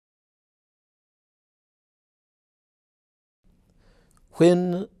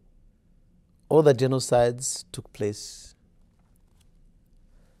When all the genocides took place,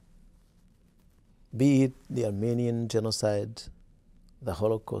 be it the Armenian genocide, the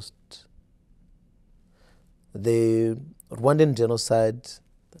Holocaust, the Rwandan genocide,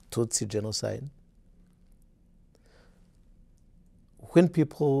 the Tutsi genocide, when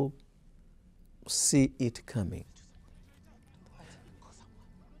people see it coming,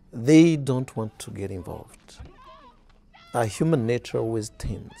 they don't want to get involved. Our human nature always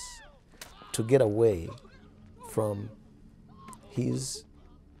tends to get away from his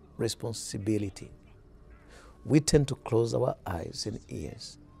responsibility. We tend to close our eyes and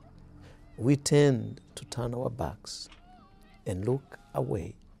ears. We tend to turn our backs and look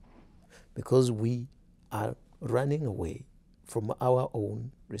away because we are running away from our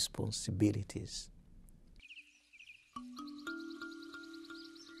own responsibilities.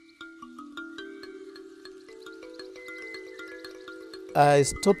 I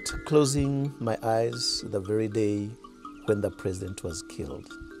stopped closing my eyes the very day when the president was killed.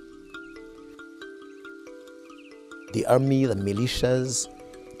 The army, the militias,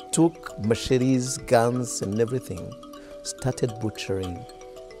 took machetes, guns, and everything, started butchering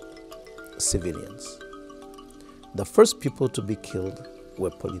civilians. The first people to be killed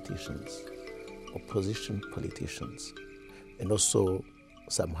were politicians, opposition politicians, and also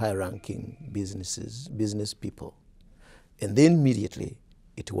some high-ranking business people. And then immediately,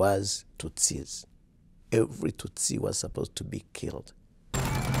 it was Tutsis. Every Tutsi was supposed to be killed. The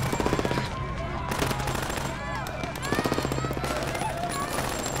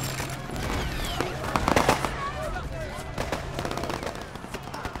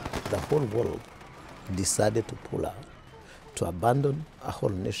whole world decided to pull out, to abandon a whole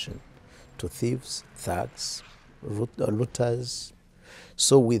nation to thieves, thugs, looters.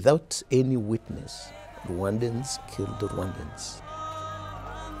 So without any witness, Rwandans killed Rwandans.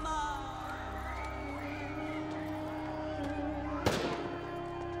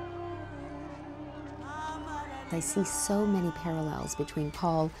 I see so many parallels between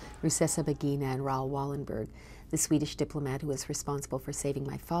Paul Rusesabagina and Raoul Wallenberg, the Swedish diplomat who was responsible for saving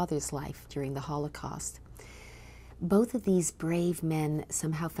my father's life during the Holocaust. Both of these brave men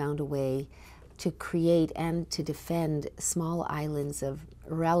somehow found a way to create and to defend small islands of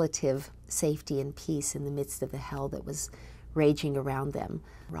relative safety and peace in the midst of the hell that was raging around them.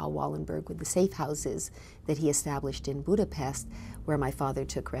 Raoul Wallenberg with the safe houses that he established in Budapest, where my father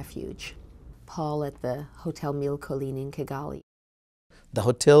took refuge. Paul at the Hotel Mille Collines in Kigali. The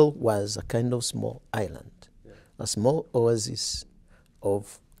hotel was a kind of small island, a small oasis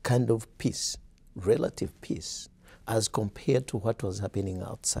of kind of peace, relative peace, as compared to what was happening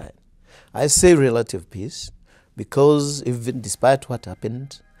outside. I say relative peace because even despite what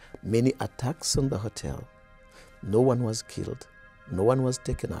happened, many attacks on the hotel, no one was killed, no one was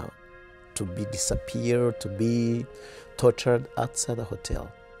taken out to be disappeared, to be tortured outside the hotel.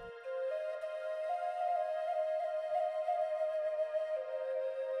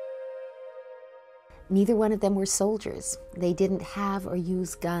 Neither one of them were soldiers. They didn't have or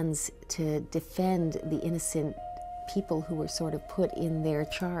use guns to defend the innocent people who were sort of put in their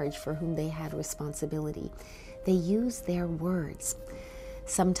charge, for whom they had responsibility. They used their words,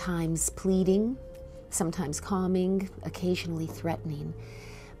 sometimes pleading, sometimes calming, occasionally threatening.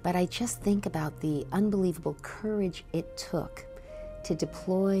 But I just think about the unbelievable courage it took to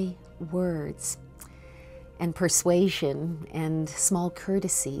deploy words and persuasion and small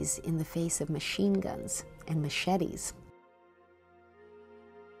courtesies in the face of machine guns and machetes.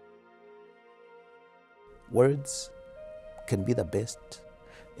 Words can be the best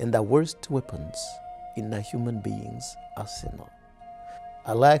and the worst weapons in a human being's arsenal.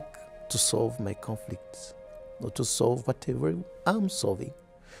 I like to solve my conflicts, or to solve whatever I'm solving,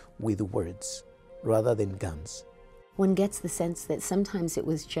 with words rather than guns. One gets the sense that sometimes it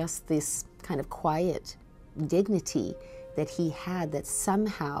was just this kind of quiet dignity that he had that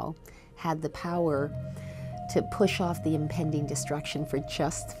somehow had the power to push off the impending destruction for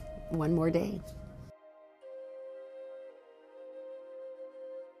just one more day.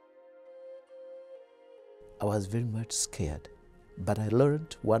 I was very much scared, but I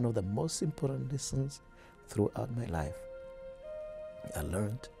learned one of the most important lessons throughout my life. I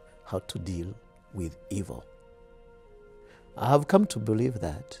learned how to deal with evil. I have come to believe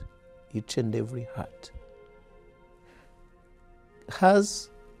that each and every heart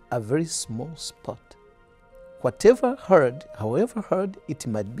has a very small spot. Whatever hurt, however hard it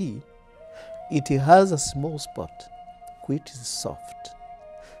might be, it has a small spot which is soft.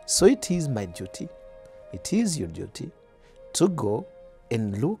 So it is my duty, it is your duty to go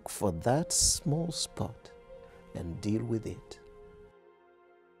and look for that small spot and deal with it.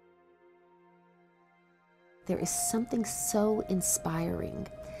 There is something so inspiring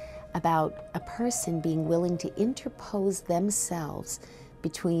about a person being willing to interpose themselves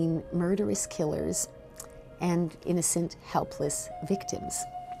between murderous killers and innocent, helpless victims.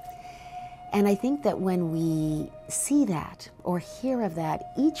 And I think that when we see that or hear of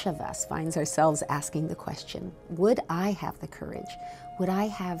that, each of us finds ourselves asking the question, would I have the courage? Would I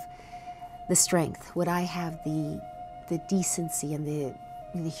have the strength? Would I have the decency and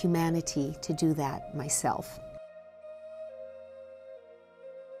the humanity to do that myself?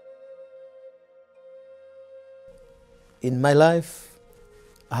 In my life,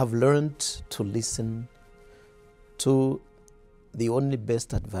 I have learned to listen to the only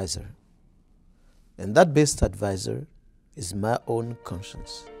best advisor. And that best advisor is my own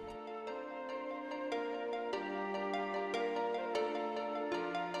conscience.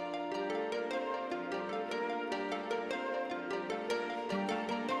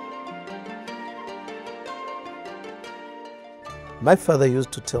 My father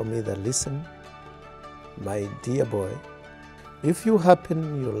used to tell me that, listen, my dear boy, if you happen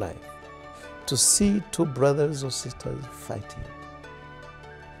in your life to see two brothers or sisters fighting,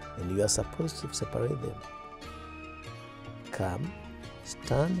 and you are supposed to separate them, come,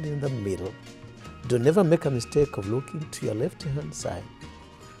 stand in the middle. Don't ever make a mistake of looking to your left-hand side,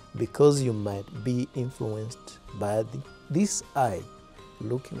 because you might be influenced by this eye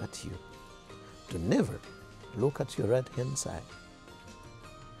looking at you. Don't never look at your right-hand side.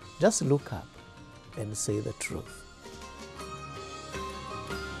 Just look up and say the truth.